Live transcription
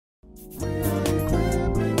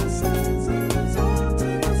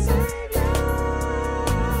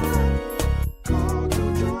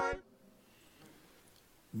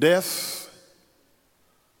Death,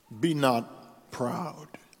 be not proud.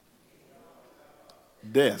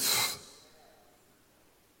 Death,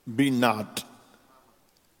 be not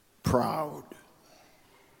proud.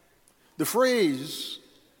 The phrase,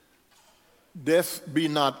 death be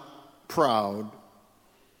not proud,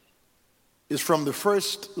 is from the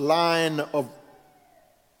first line of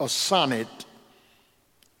a sonnet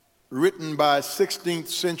written by a 16th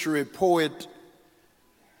century poet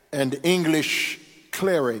and English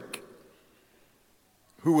cleric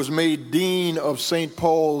who was made Dean of St.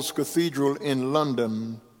 Paul's Cathedral in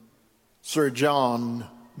London, Sir John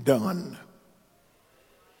Donne.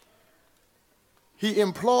 He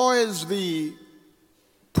employs the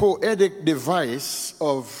poetic device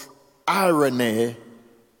of irony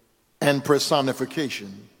and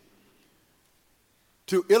personification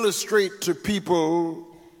to illustrate to people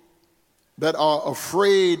that are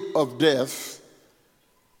afraid of death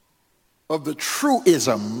of the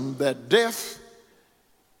truism that death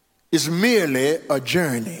is merely a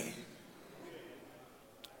journey.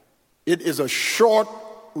 It is a short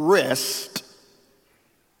rest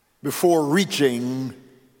before reaching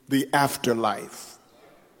the afterlife.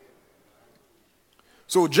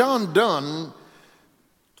 So John Donne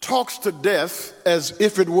talks to death as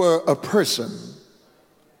if it were a person,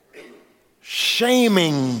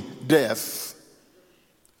 shaming death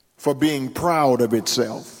for being proud of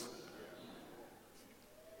itself.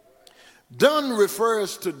 Donne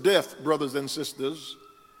refers to death, brothers and sisters,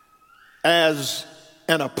 as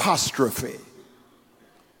an apostrophe.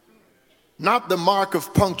 Not the mark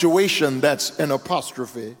of punctuation that's an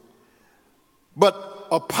apostrophe, but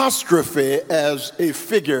apostrophe as a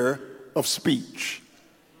figure of speech.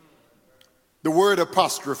 The word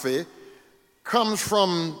apostrophe comes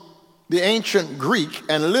from the ancient Greek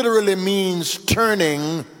and literally means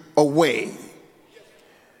turning away.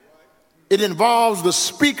 It involves the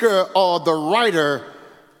speaker or the writer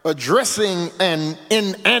addressing an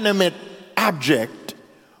inanimate object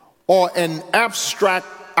or an abstract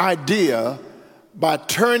idea by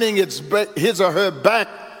turning his or her back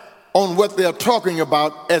on what they're talking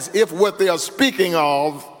about as if what they are speaking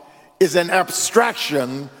of is an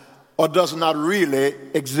abstraction or does not really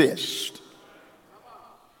exist.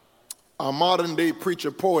 Our modern day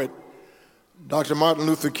preacher poet, Dr. Martin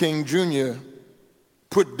Luther King Jr.,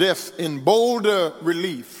 put death in bolder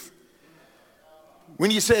relief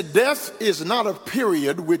when he said, death is not a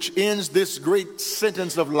period which ends this great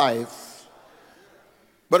sentence of life,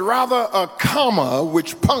 but rather a comma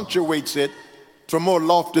which punctuates it to more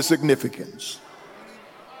lofty significance.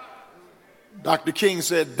 Dr. King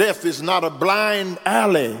said, death is not a blind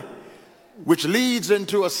alley which leads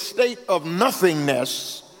into a state of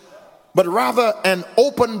nothingness, but rather an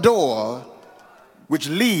open door which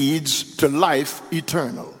leads to life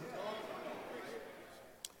eternal.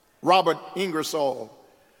 Robert Ingersoll,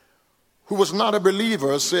 who was not a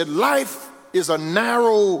believer, said, life is a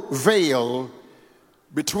narrow veil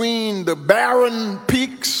between the barren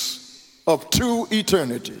peaks of two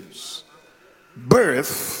eternities,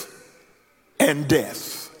 birth and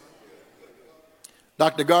death.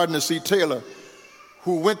 Dr. Gardner C. Taylor,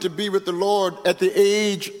 who went to be with the Lord at the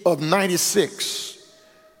age of 96,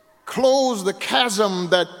 closed the chasm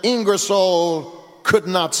that Ingersoll could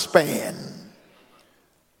not span.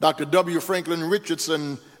 Dr. W. Franklin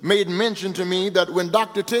Richardson made mention to me that when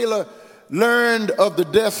Dr. Taylor learned of the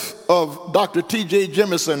death of Dr. T.J.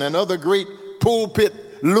 Jemison and other great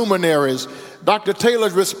pulpit luminaries, Dr.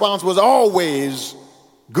 Taylor's response was always,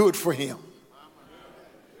 good for him.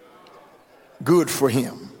 Good for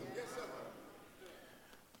him.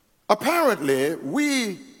 Apparently,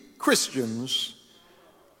 we Christians,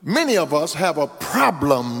 many of us have a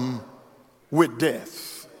problem with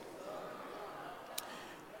death.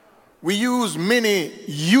 We use many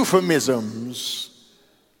euphemisms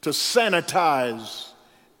to sanitize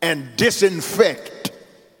and disinfect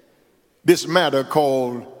this matter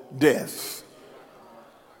called death.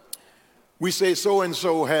 We say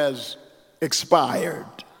so-and-so has expired,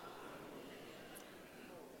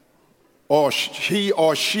 or he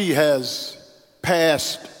or she has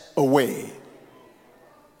passed away.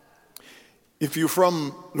 If you're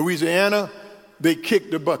from Louisiana, they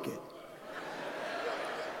kicked the bucket.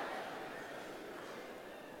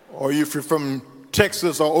 Or if you're from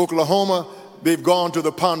Texas or Oklahoma, they've gone to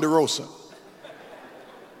the Ponderosa.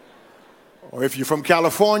 Or if you're from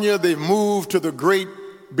California, they've moved to the great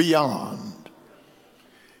beyond.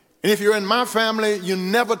 And if you're in my family, you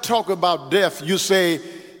never talk about death. You say,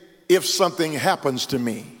 if something happens to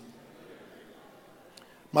me.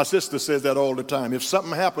 My sister says that all the time. If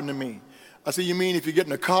something happened to me. I say, you mean if you get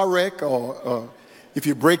in a car wreck or if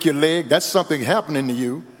you break your leg, that's something happening to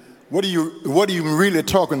you. what are you really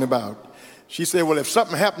talking about? She said, well, if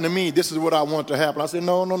something happened to me, this is what I want to happen. I said,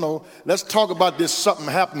 no. Let's talk about this something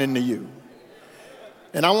happening to you.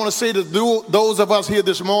 And I want to say to those of us here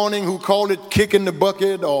this morning who call it kicking the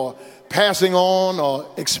bucket or passing on or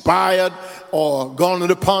expired or going to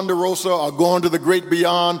the Ponderosa or going to the great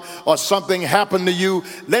beyond or something happened to you,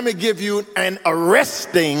 let me give you an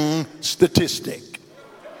arresting statistic.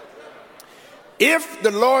 If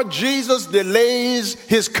the Lord Jesus delays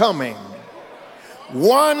his coming,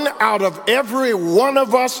 1 out of every one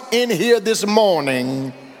of us in here this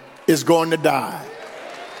morning is going to die.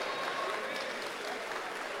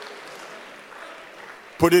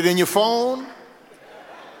 Put it in your phone,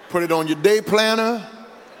 put it on your day planner,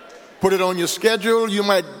 put it on your schedule. You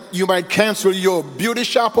might cancel your beauty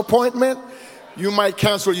shop appointment. You might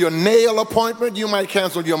cancel your nail appointment. You might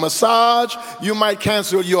cancel your massage. You might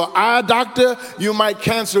cancel your eye doctor. You might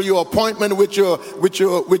cancel your appointment with your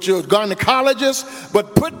gynecologist.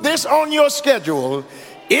 But put this on your schedule.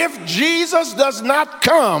 If Jesus does not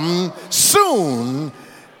come soon,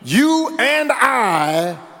 you and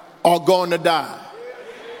I are going to die.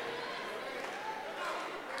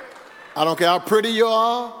 I don't care how pretty you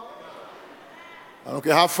are. I don't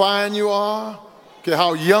care how fine you are. I don't care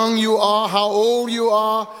how young you are, how old you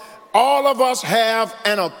are. All of us have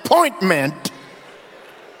an appointment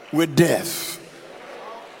with death.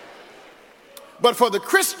 But for the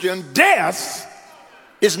Christian, death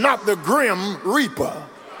is not the grim reaper.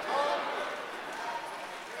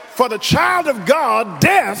 For the child of God,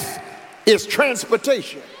 death is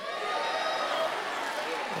transportation.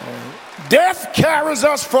 Death carries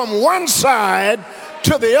us from one side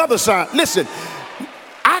to the other side. Listen,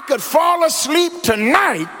 I could fall asleep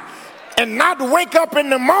tonight and not wake up in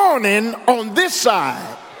the morning on this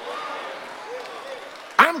side.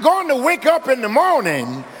 I'm going to wake up in the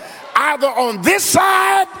morning either on this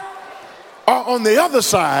side or on the other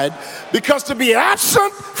side, because to be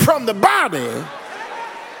absent from the body,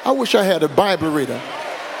 I wish I had a Bible reader,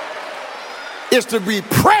 is to be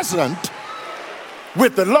present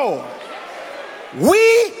with the Lord.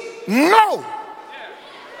 We know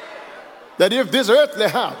that if this earthly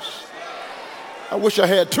house, I wish I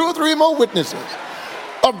had 2 or 3 more witnesses,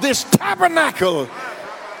 of this tabernacle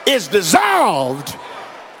is dissolved,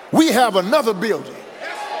 we have another building.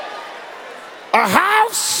 A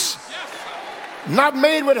house not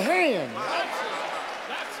made with hands,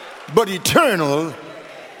 but eternal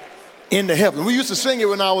in the heaven. We used to sing it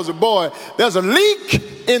when I was a boy. There's a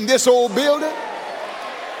leak in this old building,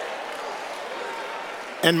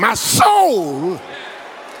 and my soul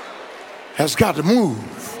has got to move.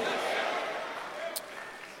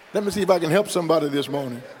 Let me see if I can help somebody this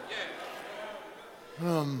morning.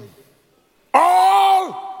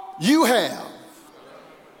 All you have,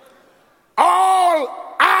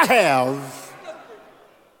 all I have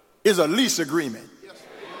is a lease agreement.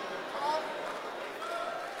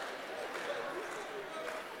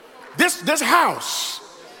 This house,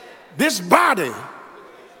 this body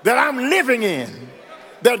that I'm living in,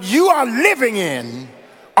 that you are living in,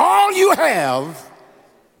 all you have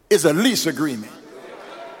is a lease agreement.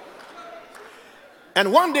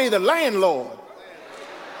 And one day the landlord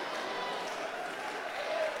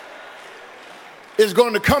is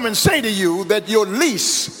going to come and say to you that your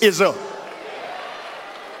lease is up.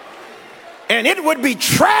 And it would be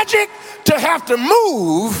tragic to have to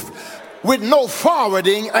move with no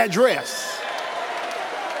forwarding address.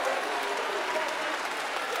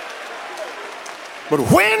 But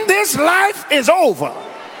when this life is over,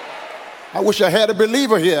 I wish I had a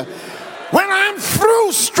believer here. When I'm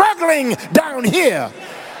through struggling down here,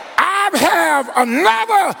 I have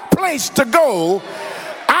another place to go.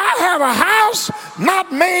 I have a house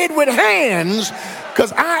not made with hands,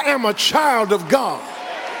 because I am a child of God.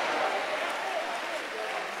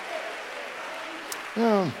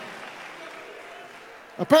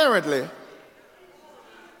 Apparently,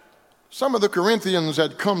 some of the Corinthians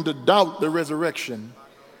had come to doubt the resurrection.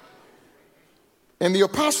 And the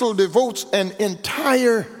apostle devotes an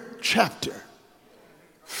entire chapter,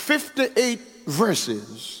 58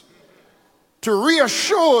 verses, to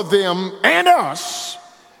reassure them and us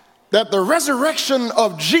that the resurrection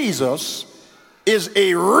of Jesus is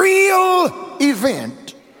a real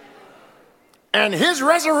event. And his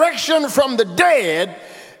resurrection from the dead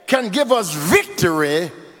can give us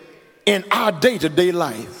victory in our day-to-day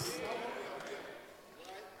life.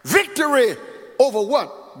 Victory over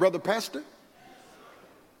what, brother pastor?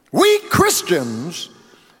 We Christians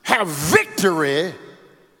have victory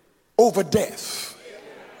over death.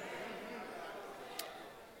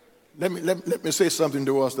 Let me say something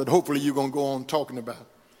to us that hopefully you're going to go on talking about.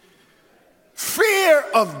 Fear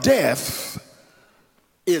of death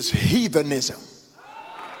is heathenism.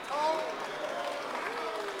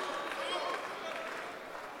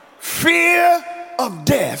 Fear of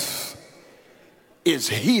death is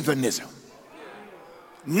heathenism,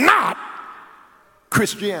 not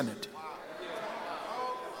Christianity.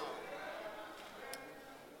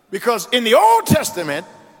 Because in the Old Testament,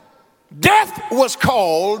 death was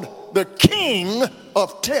called the king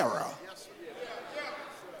of terror.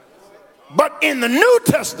 But in the New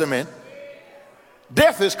Testament,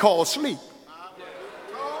 death is called sleep.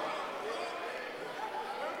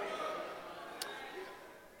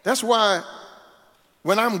 That's why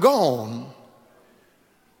when I'm gone,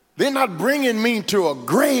 they're not bringing me to a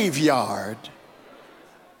graveyard,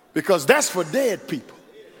 because that's for dead people.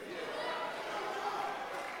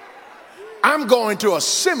 I'm going to a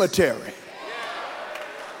cemetery,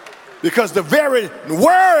 because the very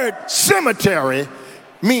word cemetery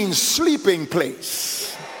means sleeping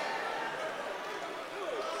place.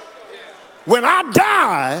 When I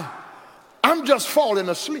die, I'm just falling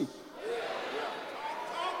asleep.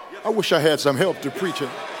 I wish I had some help to preach it.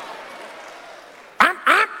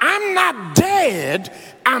 I'm not dead,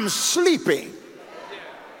 I'm sleeping.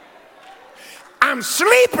 I'm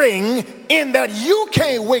sleeping in that you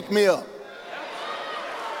can't wake me up.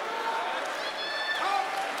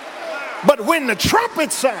 But when the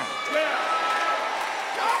trumpet sounds,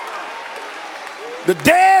 the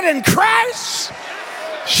dead in Christ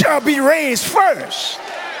shall be raised first.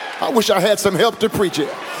 I wish I had some help to preach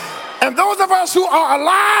it. And those of us who are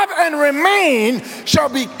alive and remain shall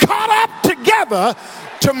be caught up together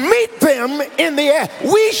to meet them in the air.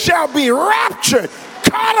 We shall be raptured,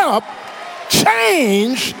 caught up,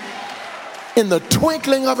 changed in the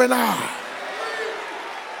twinkling of an eye.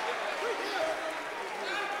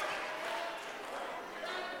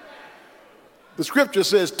 The scripture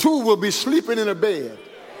says 2 will be sleeping in a bed.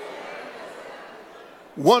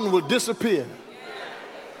 1 will disappear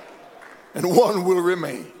and 1 will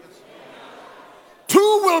remain. 2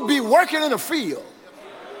 will be working in a field.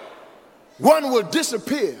 1 will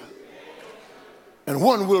disappear and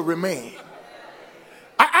 1 will remain.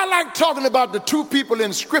 I like talking about the 2 people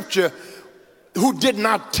in scripture who did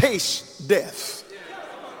not taste death.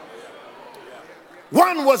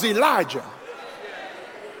 One was Elijah,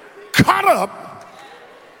 caught up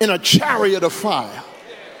in a chariot of fire.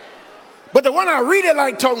 But the one I really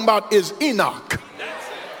like talking about is Enoch.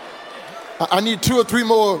 I need 2 or 3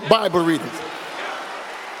 more Bible readings.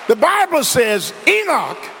 The Bible says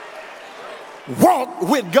Enoch walked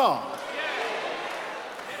with God.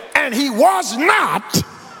 And he was not,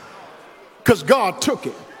 because God took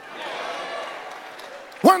him.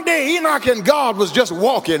 One day Enoch and God was just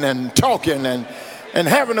walking and talking and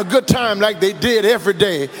having a good time like they did every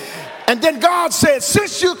day. And then God said,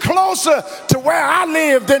 since you're closer to where I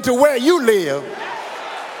live than to where you live,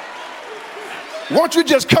 won't you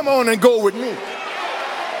just come on and go with me?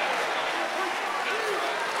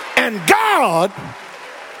 And God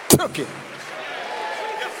took it.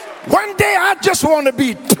 One day I just want to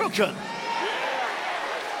be tooken.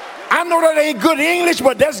 I know that ain't good English,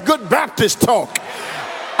 but that's good Baptist talk.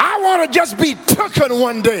 I want to just be tooken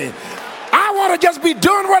one day. I want to just be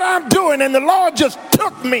doing what I'm doing, and the Lord just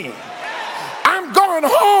took me. I'm going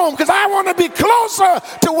home because I want to be closer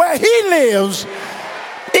to where he lives,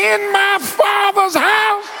 in my Father's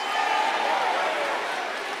house.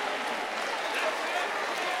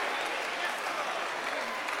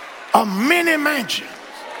 A many mansions.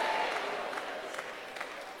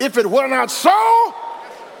 If it were not so,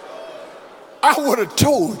 I would have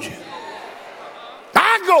told you.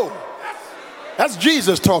 I go. That's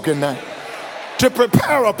Jesus talking now. To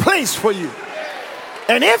prepare a place for you.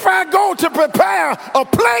 And if I go to prepare a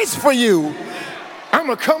place for you, I'm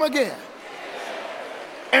going to come again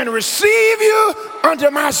and receive you unto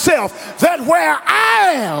myself, that where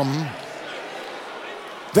I am,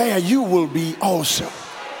 there you will be also.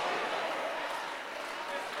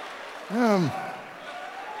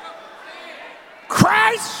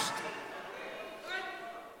 Christ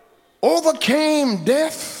overcame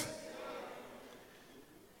death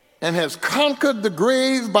and has conquered the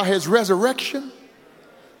grave by his resurrection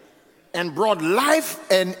and brought life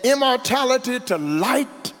and immortality to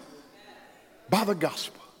light by the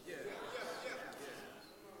gospel.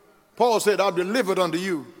 Paul said, I've delivered unto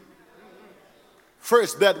you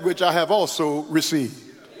first that which I have also received.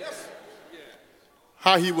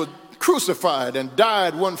 How he was crucified and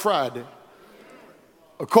died one Friday,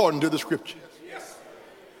 according to the scripture.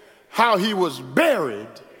 How he was buried,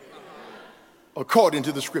 according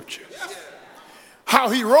to the scriptures. How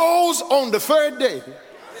he rose on the 3rd day,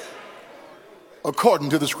 according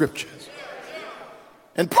to the scriptures.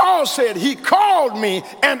 And Paul said, he called me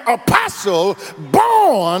an apostle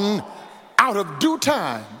born out of due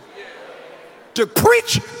time to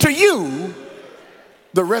preach to you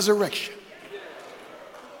the resurrection.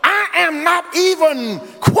 I am not even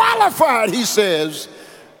qualified, he says,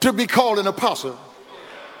 to be called an apostle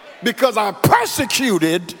because I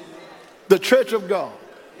persecuted the church of God.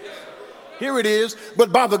 Here it is.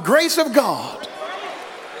 But by the grace of God,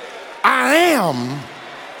 I am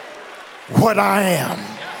what I am.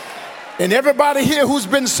 And everybody here who's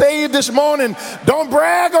been saved this morning, don't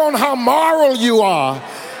brag on how moral you are.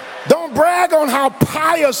 Don't brag on how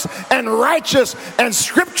pious and righteous and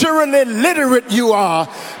scripturally literate you are,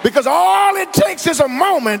 because all it takes is a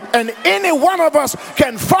moment and any one of us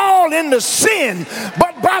can fall into sin.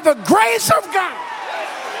 But by the grace of God,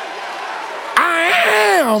 I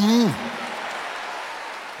am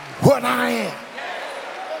what I am.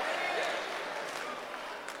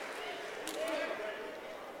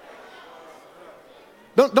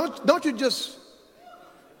 Don't you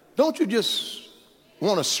just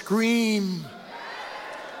want to scream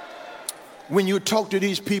when you talk to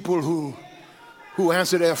these people who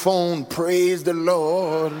answer their phone, praise the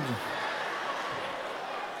Lord.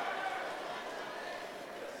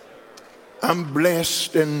 I'm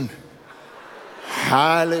blessed and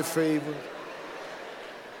highly favored.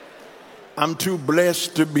 I'm too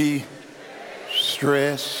blessed to be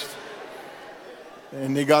stressed.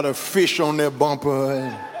 And they got a fish on their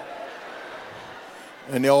bumper,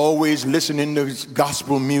 and they're always listening to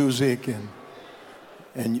gospel music,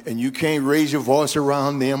 and you can't raise your voice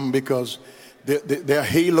around them because their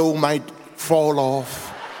halo might fall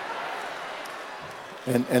off.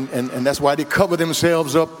 And that's why they cover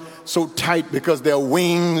themselves up so tight, because their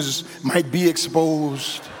wings might be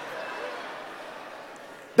exposed.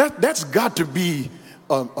 That's got to be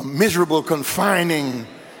a miserable, confining,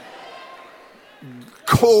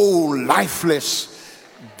 cold, lifeless,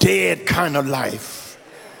 dead kind of life.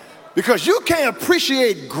 Because you can't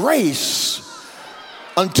appreciate grace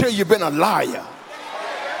until you've been a liar.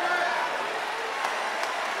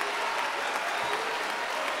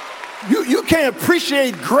 You can't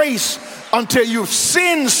appreciate grace until you've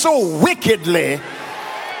sinned so wickedly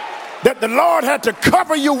that the Lord had to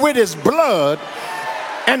cover you with his blood.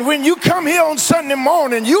 And when you come here on Sunday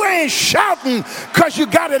morning, you ain't shouting because you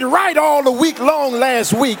got it right all the week long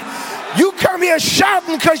last week. You come here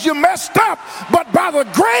shouting because you messed up. But by the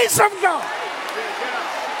grace of God,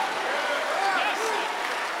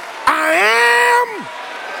 I am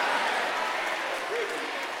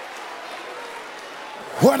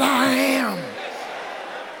what I am.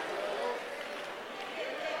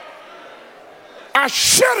 I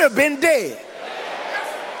should have been dead.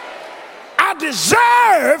 I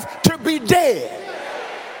deserve to be dead.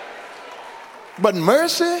 But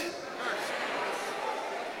mercy,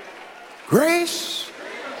 grace,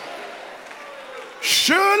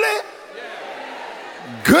 surely,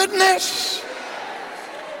 goodness,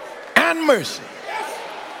 and mercy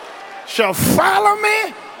shall follow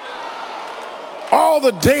me all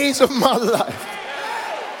the days of my life.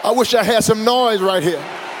 I wish I had some noise right here.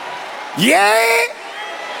 Yea,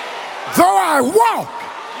 though I walk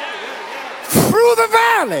through the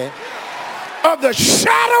valley of the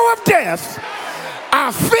shadow of death,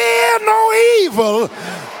 I fear no evil,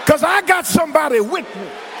 because I got somebody with me.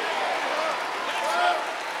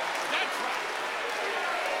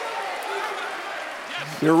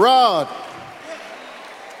 Your rod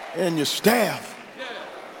and your staff,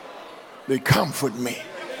 they comfort me.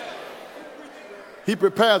 He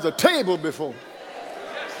prepares a table before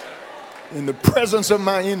in the presence of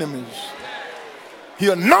my enemies. He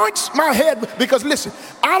anoints my head, because listen,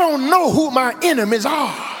 I don't know who my enemies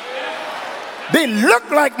are. They look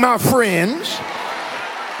like my friends.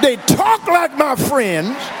 They talk like my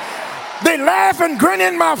friends. They laugh and grin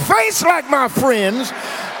in my face like my friends.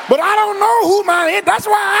 But I don't know who my enemies. That's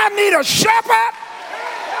why I need a shepherd.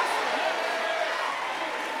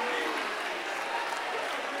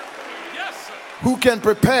 Who can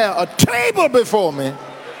prepare a table before me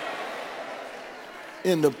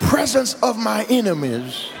in the presence of my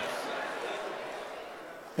enemies.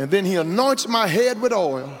 And then he anoints my head with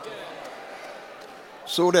oil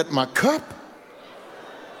so that my cup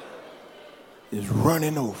is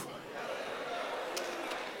running over.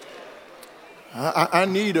 I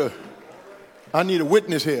need a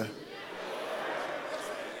witness here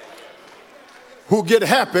who get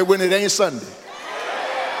happy when it ain't Sunday.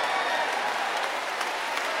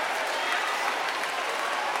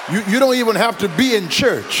 You don't even have to be in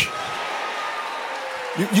church.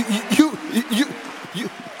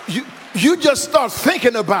 You just start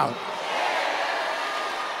thinking about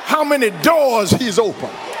how many doors he's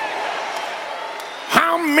opened,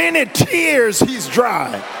 how many tears he's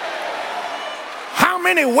dried, how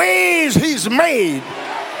many ways he's made,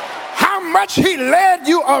 how much he led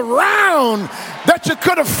you around that you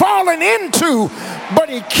could have fallen into, but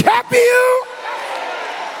he kept you.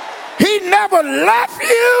 He never left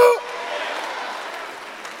you.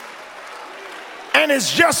 And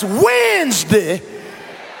it's just Wednesday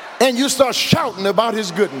and you start shouting about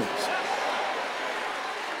his goodness.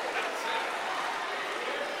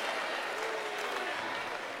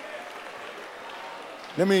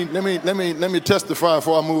 Let me testify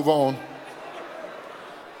before I move on.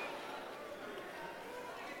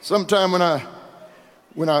 Sometime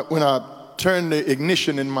when I turn the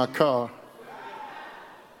ignition in my car,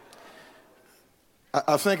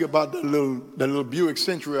 I think about the little Buick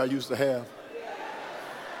Century I used to have.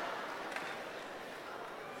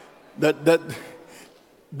 That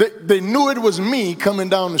they knew it was me coming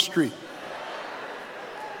down the street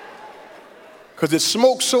because it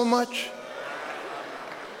smoked so much.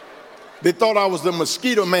 They thought I was the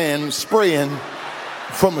mosquito man spraying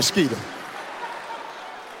for mosquito.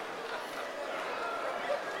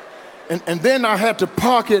 And then I had to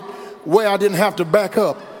park it where I didn't have to back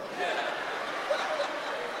up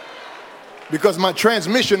because my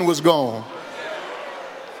transmission was gone.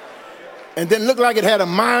 And then looked like it had a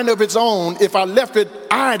mind of its own. If I left it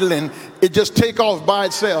idling, it just take off by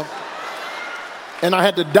itself. And I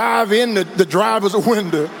had to dive in the driver's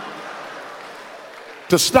window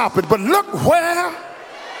to stop it. But look where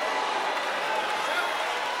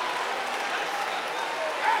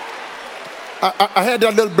I had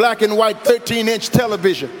that little black and white 13-inch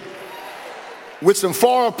television with some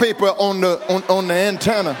foil paper on the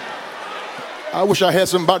antenna. I wish I had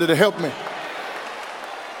somebody to help me.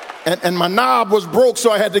 And my knob was broke,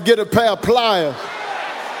 so I had to get a pair of pliers.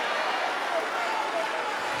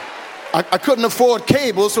 I couldn't afford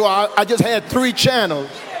cable, so I just had 3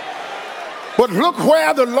 channels. But look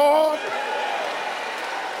where the Lord,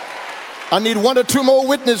 I need 1 or 2 more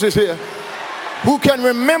witnesses here who can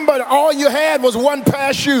remember that all you had was 1 pair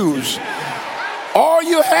of shoes. All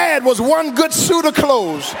you had was 1 good suit of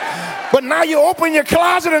clothes. But now you open your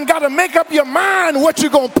closet and got to make up your mind what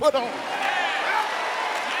you're going to put on.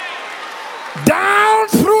 Down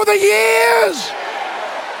through the years,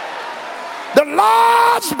 the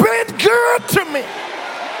Lord's been good to me.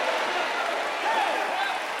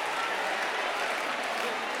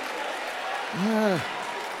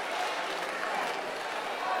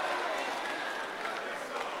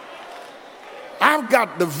 I've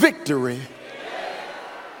got the victory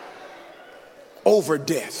over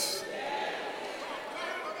death.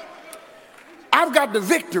 I've got the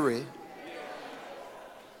victory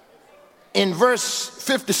in verse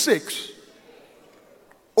 56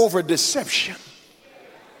 over deception.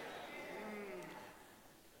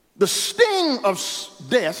 The sting of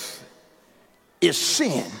death is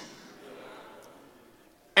sin.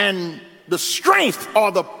 And the strength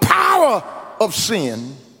or the power of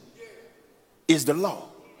sin is the law.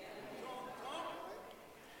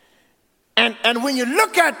 And when you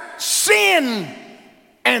look at sin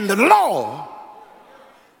and the law,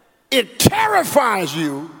 it terrifies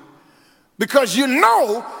you because you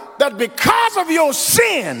know that because of your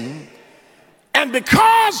sin and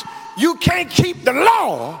because you can't keep the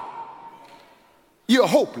law, you're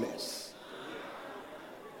hopeless.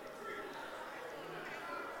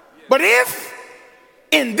 But if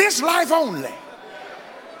in this life only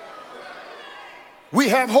we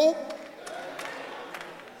have hope,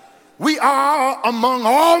 we are among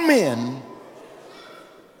all men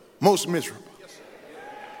most miserable.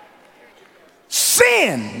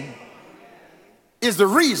 Sin is the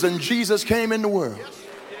reason Jesus came in the world.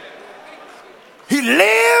 He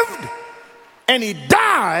lived and he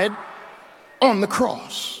died on the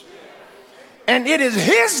cross. And it is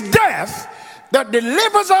his death that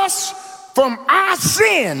delivers us from our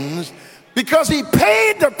sins because he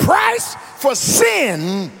paid the price for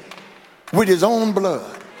sin with his own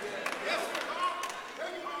blood.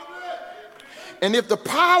 And if the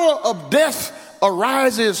power of death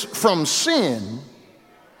arises from sin,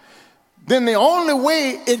 then the only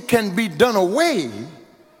way it can be done away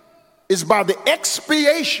is by the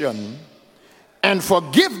expiation and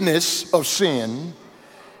forgiveness of sin.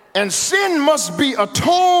 And sin must be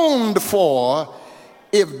atoned for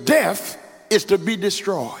if death is to be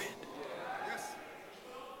destroyed.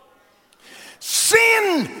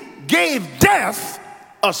 Sin gave death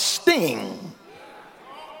a sting.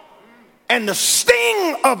 And the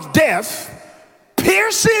sting of death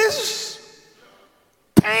pierces,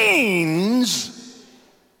 pains,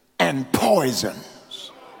 and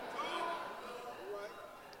poisons.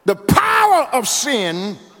 of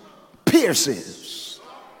sin pierces.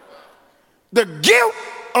 The guilt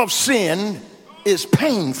of sin is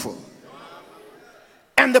painful.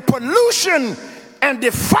 And the pollution and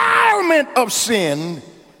defilement of sin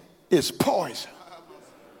is poison.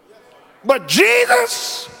 But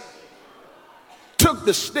Jesus took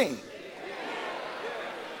the sting.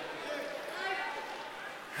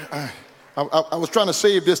 I was trying to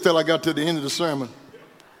save this till I got to the end of the sermon.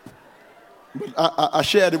 But I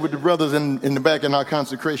shared it with the brothers in the back in our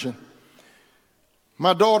consecration.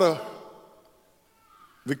 My daughter,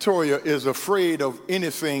 Victoria, is afraid of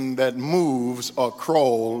anything that moves or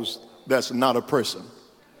crawls that's not a person.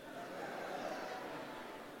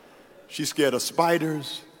 She's scared of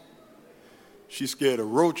spiders. She's scared of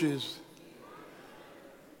roaches,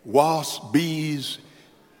 wasps, bees,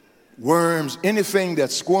 worms, anything that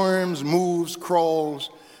squirms, moves, crawls,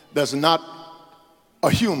 that's not a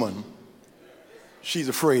human. She's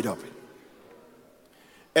afraid of it.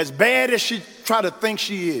 As bad as she try to think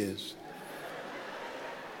she is,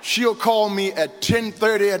 she'll call me at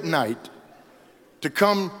 10:30 at night to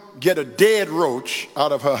come get a dead roach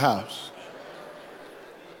out of her house.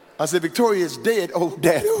 I said, Victoria is dead. Oh,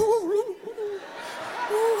 Daddy.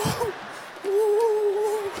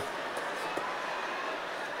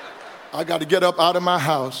 I got to get up out of my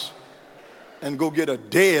house and go get a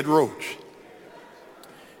dead roach.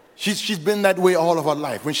 She's been that way all of her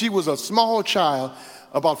life. When she was a small child,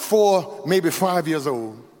 about 4, maybe 5 years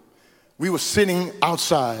old, we were sitting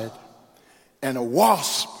outside and a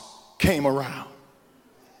wasp came around.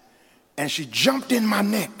 And she jumped in my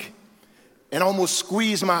neck and almost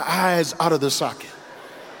squeezed my eyes out of the socket.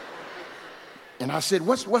 And I said,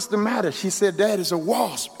 what's the matter? She said, Dad, it's a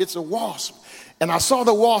wasp. It's a wasp. And I saw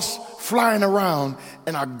the wasp flying around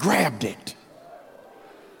and I grabbed it.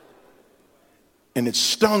 And it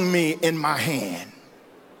stung me in my hand.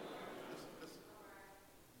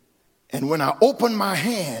 And when I opened my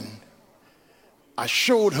hand, I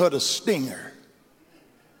showed her the stinger.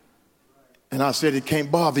 And I said, it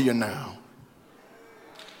can't bother you now,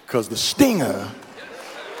 because the stinger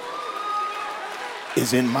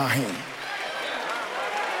is in my hand.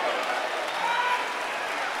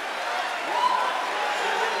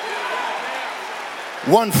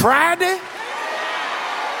 One Friday,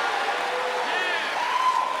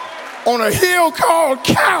 on a hill called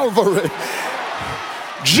Calvary,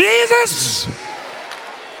 Jesus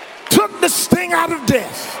took the sting out of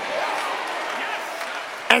death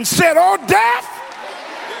and said, oh, death,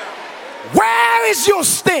 where is your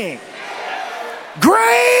sting?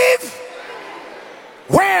 Grave,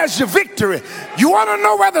 where's your victory? You want to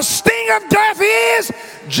know where the sting of death is?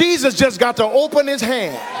 Jesus just got to open his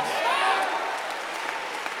hand.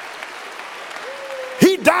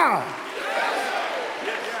 He died.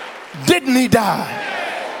 Didn't he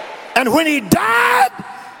die? And when he died,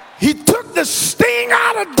 he took the sting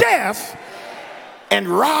out of death and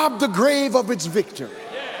robbed the grave of its victory.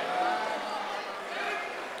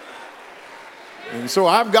 And so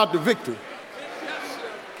I've got the victory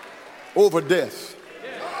over death.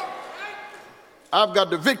 I've got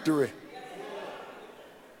the victory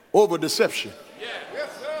over deception.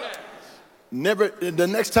 Never, the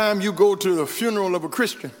next time you go to the funeral of a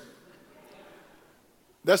Christian,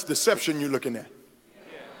 that's deception you're looking at.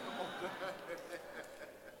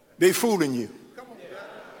 They fooling you.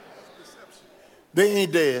 They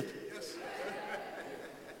ain't dead.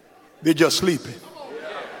 They're just sleeping.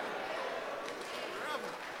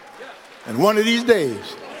 And one of these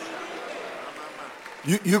days,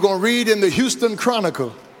 you're going to read in the Houston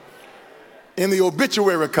Chronicle, in the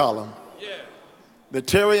obituary column, that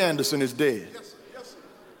Terry Anderson is dead.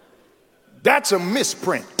 That's a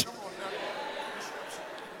misprint.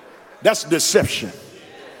 That's deception.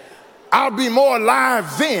 I'll be more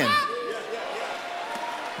alive then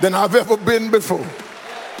than I've ever been before.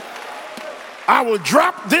 I will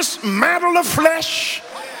drop this mantle of flesh,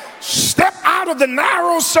 step out of the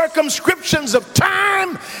narrow circumscriptions of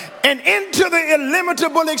time and into the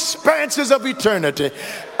illimitable expanses of eternity.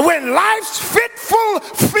 When life's fitful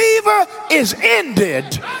fever is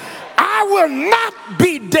ended, I will not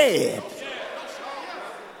be dead.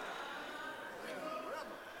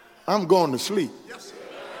 I'm going to sleep.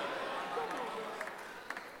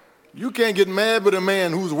 You can't get mad with a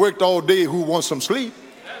man who's worked all day who wants some sleep.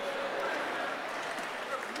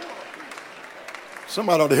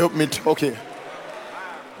 Somebody ought to help me talk here.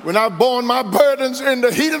 When I've borne my burdens in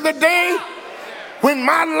the heat of the day, when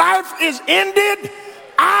my life is ended,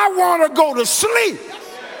 I want to go to sleep.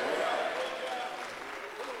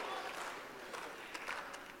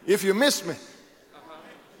 If you miss me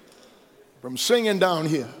from singing down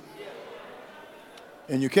here,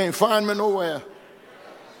 and you can't find me nowhere,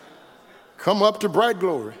 come up to Bright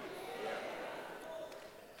Glory.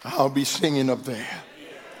 I'll be singing up there.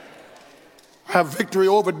 I have victory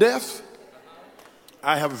over death.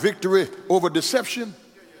 I have victory over deception.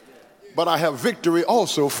 But I have victory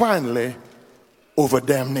also, finally, over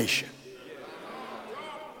damnation.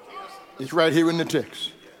 It's right here in the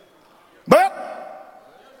text. But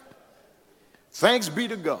thanks be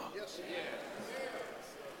to God,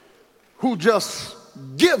 who just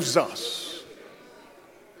gives us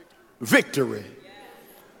victory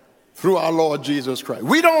through our Lord Jesus Christ.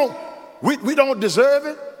 We don't deserve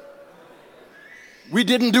it. We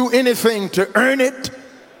didn't do anything to earn it.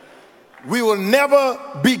 We will never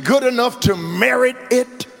be good enough to merit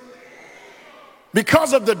it.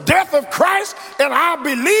 Because of the death of Christ and our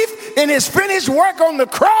belief in his finished work on the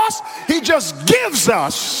cross, he just gives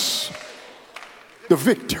us the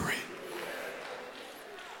victory.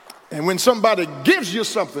 And when somebody gives you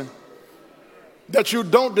something that you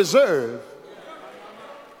don't deserve,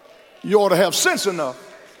 you ought to have sense enough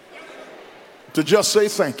to just say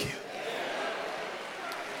thank you.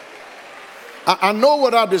 I know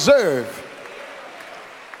what I deserve,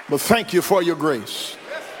 but thank you for your grace.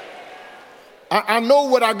 I know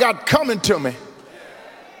what I got coming to me,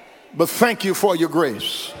 but thank you for your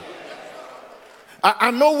grace.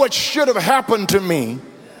 I know what should have happened to me,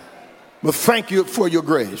 but thank you for your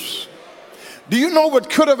grace. Do you know what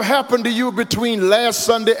could have happened to you between last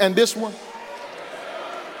Sunday and this one?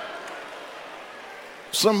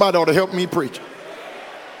 Somebody ought to help me preach.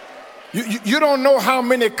 You don't know how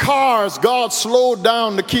many cars God slowed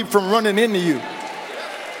down to keep from running into you.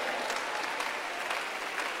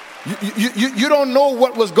 You don't know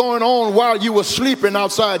what was going on while you were sleeping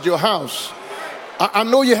outside your house. I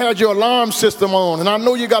know you had your alarm system on, and I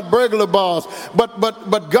know you got burglar bars,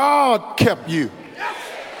 but God kept you.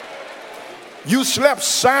 You slept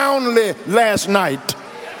soundly last night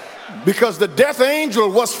because the death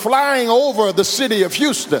angel was flying over the city of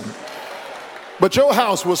Houston, but your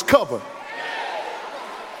house was covered.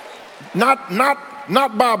 Not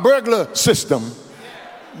by a burglar system,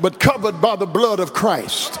 but covered by the blood of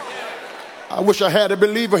Christ. I wish I had a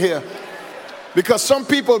believer here, because some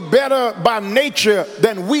people better by nature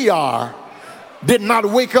than we are did not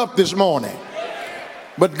wake up this morning.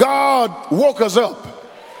 But God woke us up,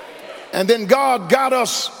 and then God got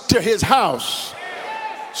us to his house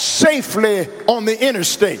safely on the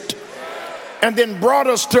interstate, and then brought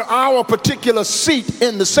us to our particular seat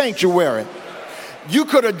in the sanctuary. You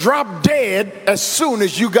could have dropped dead as soon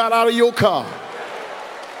as you got out of your car.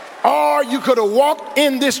 Or you could have walked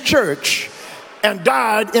in this church and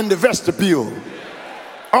died in the vestibule.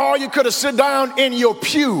 Or you could have sit down in your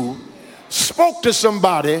pew, spoke to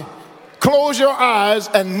somebody, close your eyes,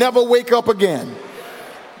 and never wake up again.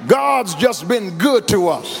 God's just been good to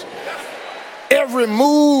us. Every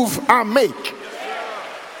move I make,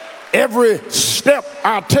 every step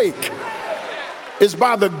I take is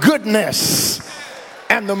by the goodness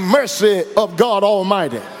and the mercy of God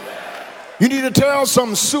Almighty. You need to tell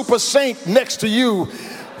some super saint next to you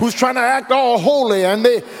who's trying to act all holy, and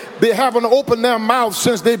they haven't opened their mouth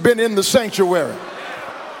since they've been in the sanctuary.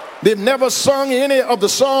 They've never sung any of the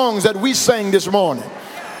songs that we sang this morning.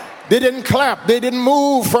 They didn't clap. They didn't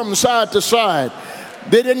move from side to side.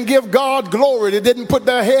 They didn't give God glory. They didn't put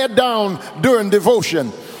their head down during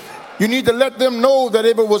devotion. You need to let them know that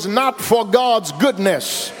if it was not for God's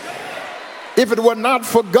goodness, if it were not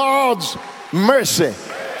for God's mercy,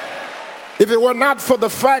 if it were not for the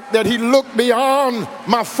fact that he looked beyond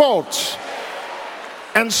my faults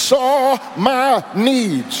and saw my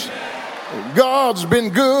needs, God's been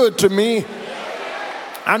good to me.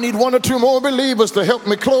 I need one or two more believers to help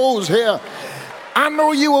me close here. I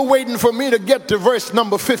know you were waiting for me to get to verse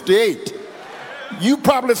number 58. You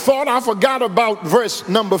probably thought I forgot about verse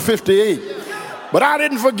number 58, but I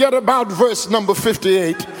didn't forget about verse number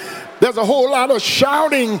 58. There's a whole lot of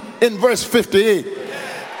shouting in verse 58.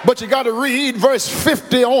 But you got to read verse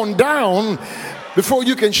 50 on down before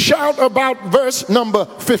you can shout about verse number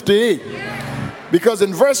 58. Because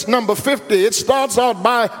in verse number 50, it starts out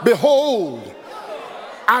by, behold,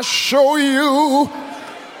 I show you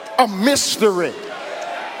a mystery.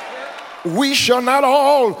 We shall not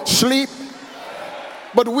all sleep,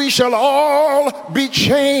 but we shall all be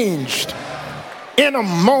changed in a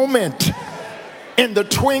moment, in the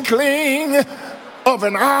twinkling of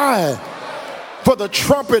an eye. For the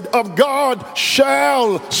trumpet of God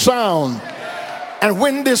shall sound. And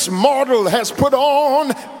when this mortal has put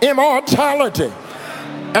on immortality,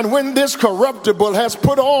 and when this corruptible has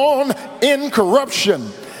put on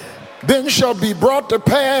incorruption, then shall be brought to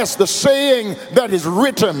pass the saying that is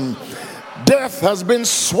written, Death has been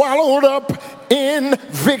swallowed up in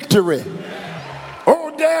victory.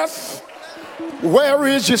 Oh, death, where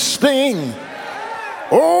is your sting?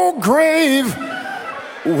 Oh, grave,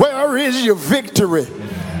 where is your victory?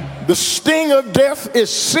 The sting of death is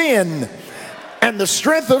sin, and the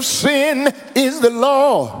strength of sin is the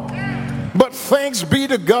law. But thanks be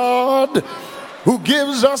to God who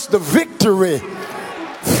gives us the victory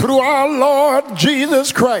through our Lord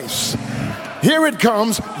Jesus Christ. Here it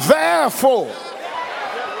comes. Therefore,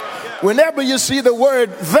 whenever you see the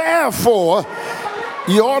word therefore,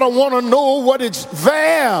 you ought to want to know what it's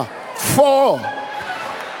there for.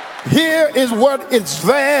 Here is what it's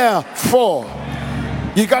there for.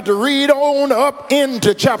 You got to read on up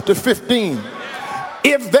into chapter 15.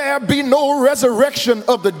 If there be no resurrection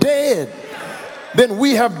of the dead, then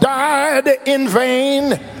we have died in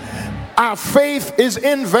vain. Our faith is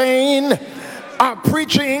in vain. Our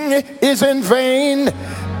preaching is in vain.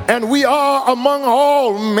 And we are among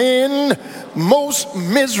all men most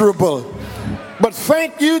miserable. But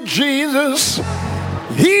thank you, Jesus.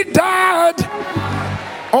 He died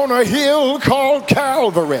on a hill called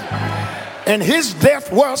Calvary. And his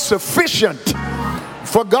death was sufficient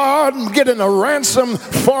for God getting a ransom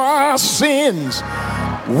for our sins.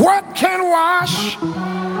 What can wash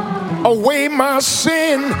away my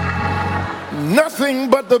sin? Nothing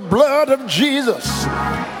but the blood of Jesus.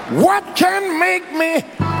 What can make me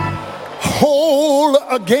whole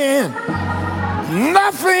again?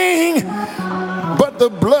 Nothing but the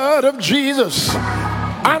blood of Jesus.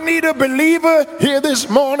 I need a believer here this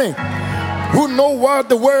morning who know what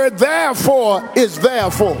the word therefore is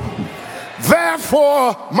there for.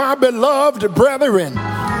 Therefore, my beloved brethren,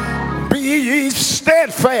 be ye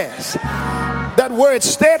steadfast. That word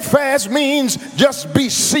steadfast means just be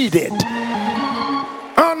seated.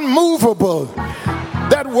 Unmovable.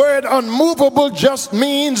 That word unmovable just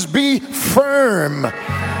means be firm.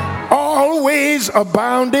 Always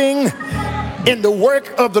abounding in the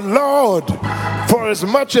work of the Lord, for as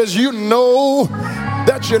much as you know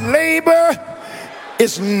that your labor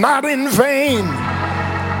is not in vain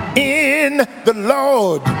in the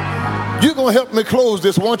Lord. You're going to help me close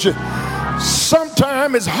this, won't you?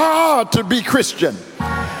 Sometimes it's hard to be Christian.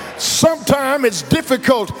 Sometimes it's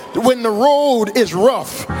difficult when the road is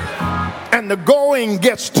rough and the going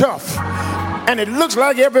gets tough and it looks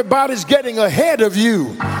like everybody's getting ahead of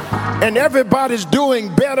you and everybody's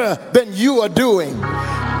doing better than you are doing.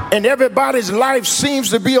 And everybody's life seems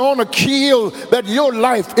to be on a keel that your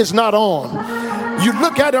life is not on. You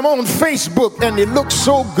look at them on Facebook and they look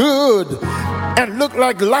so good and look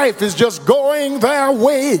like life is just going their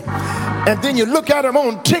way. And then you look at them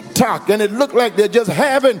on TikTok and it look like they're just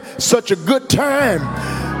having such a good time.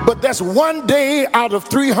 But that's one day out of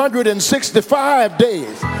 365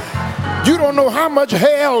 days. You don't know how much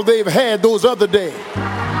hell they've had those other days.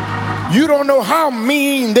 You don't know how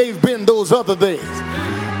mean they've been those other days.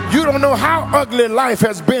 You don't know how ugly life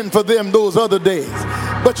has been for them those other days.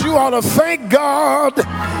 But you ought to thank God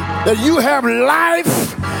that you have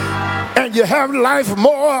life and you have life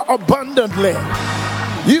more abundantly.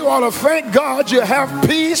 You ought to thank God you have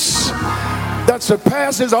peace that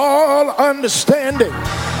surpasses all understanding.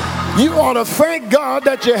 You ought to thank God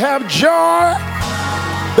that you have joy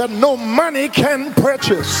that no money can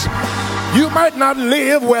purchase. You might not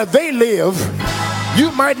live where they live.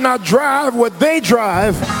 You might not drive what they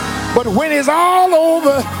drive. But when it's all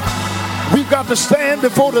over, we've got to stand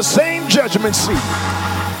before the same judgment seat.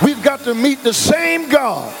 We've got to meet the same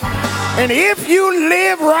God. And if you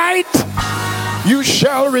live right, you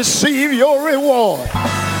shall receive your reward.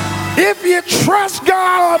 If you trust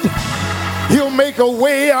God, he'll make a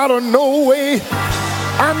way out of no way.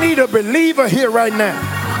 I need a believer here right now.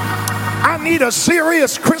 I need a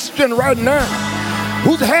serious Christian right now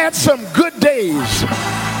who's had some good days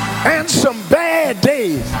and some bad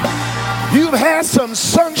days. You've had some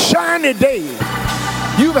sunshiny days.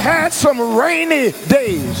 You've had some rainy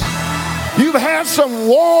days. You've had some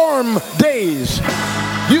warm days.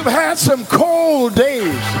 You've had some cold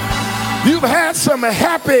days. You've had some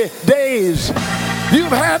happy days.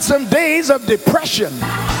 You've had some days of depression.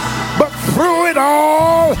 But through it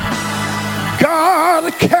all,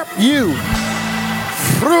 God kept you.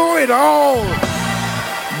 Through it all,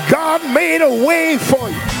 God made a way for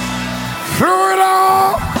you. Through it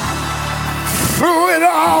all, through it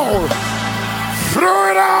all,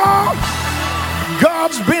 through it all,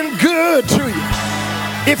 God's been good to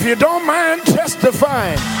you. If you don't mind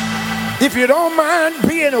testifying, if you don't mind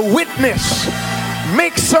being a witness,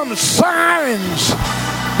 make some signs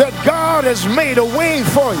that God has made a way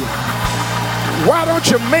for you. Why don't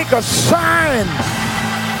you make a sign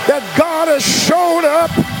that God has showed up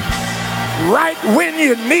right when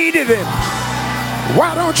you needed it.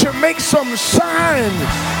 Why don't you make some sign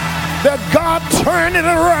that God turned it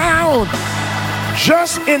around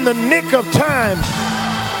just in the nick of time?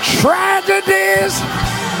 Tragedies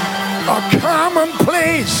are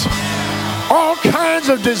commonplace. All kinds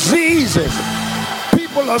of diseases.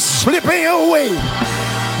 People are slipping away.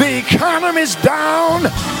 The economy's down.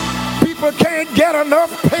 People can't get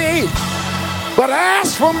enough pay. But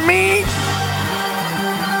as for me,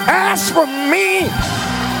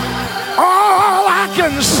 all I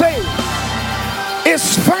can say is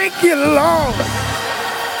thank you, Lord,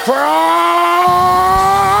 for all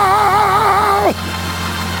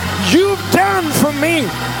you've done for me.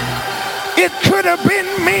 It could have been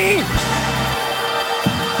me.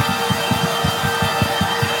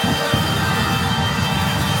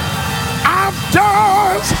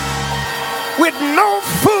 Outdoors with no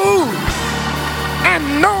food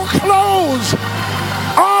and no clothes,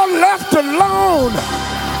 all left alone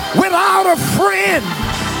without a friend,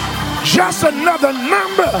 just another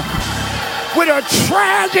number with a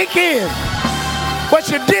tragic end. But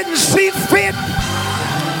you didn't see fit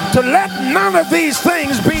to let none of these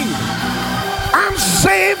things be. I'm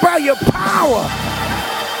saved by your power,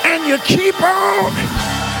 and you keep on,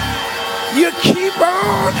 you keep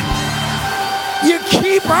on, you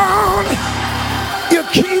keep on, you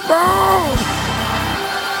keep on,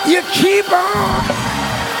 you keep on,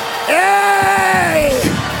 hey,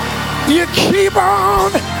 you keep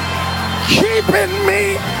on keeping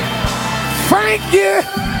me. Thank you,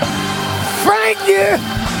 thank you,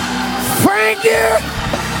 thank you.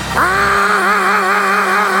 I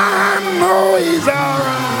know he's all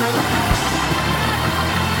right.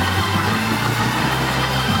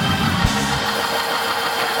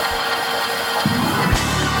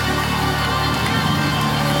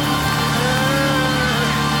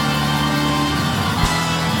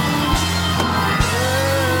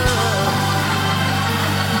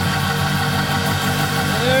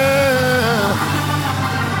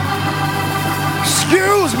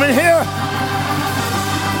 Excuse me here.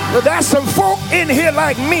 But there's some folk in here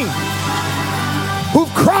like me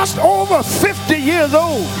who've crossed over 50 years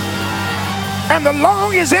old, and the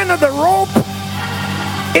longest end of the rope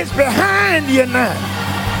is behind you now.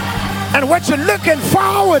 And what you're looking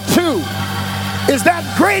forward to is that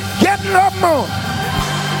great getting up moment.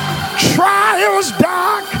 Trials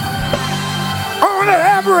dark on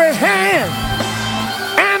every hand,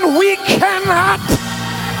 and we cannot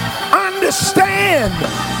understand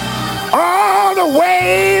all the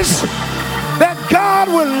ways that God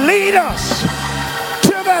will lead us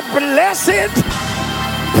to that blessed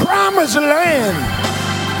promised land.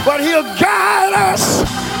 But he'll guide us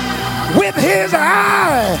with his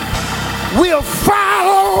eye. We'll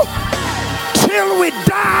follow till we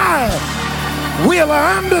die. We'll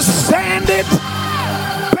understand it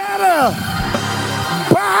better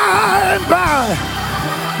by and by,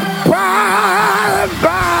 by and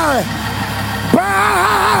by, by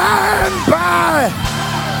and by,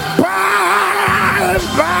 by and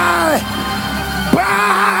by, by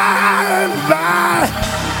and by,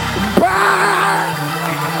 by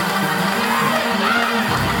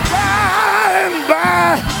and by,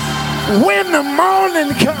 when the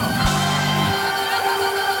morning comes.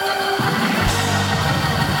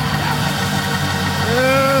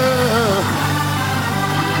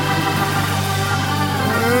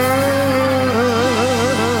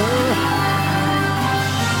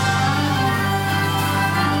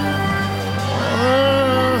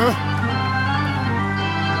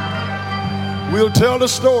 We'll tell the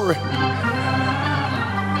story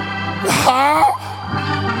how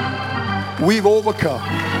we've overcome,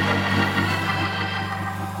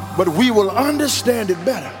 but we will understand it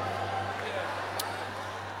better.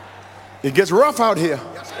 It gets rough out here.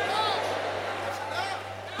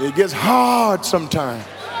 It gets hard sometimes,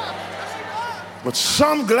 but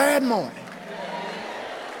some glad morning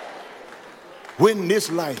when this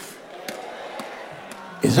life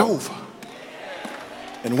is over.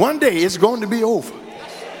 And one day it's going to be over.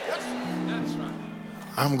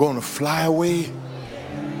 I'm going to fly away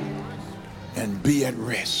and be at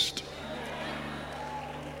rest.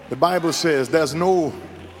 The Bible says there's no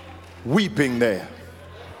weeping there.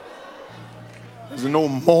 There's no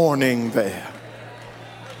mourning there.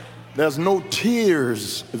 There's no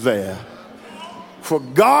tears there. For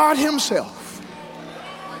God himself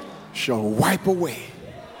shall wipe away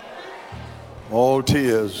all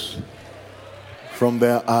tears from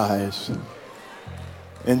their eyes.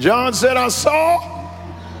 And John said, I saw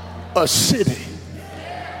a city,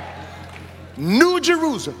 New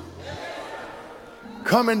Jerusalem,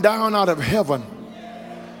 coming down out of heaven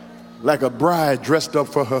like a bride dressed up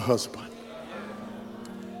for her husband.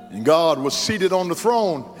 And God was seated on the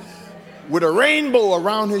throne with a rainbow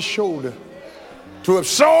around his shoulder to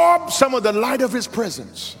absorb some of the light of his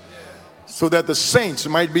presence so that the saints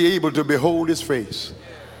might be able to behold his face.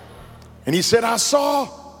 And he said, I saw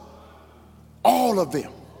all of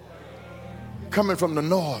them coming from the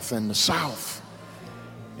north and the south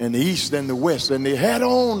and the east and the west, and they had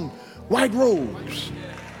on white robes,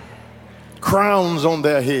 crowns on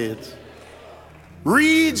their heads,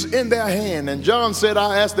 reeds in their hand. And John said,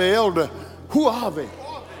 I asked the elder, who are they?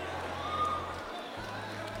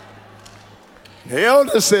 The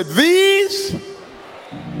elder said, these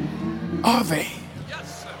are they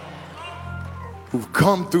who've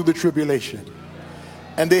come through the tribulation,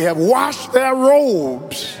 and they have washed their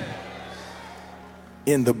robes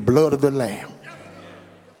in the blood of the Lamb.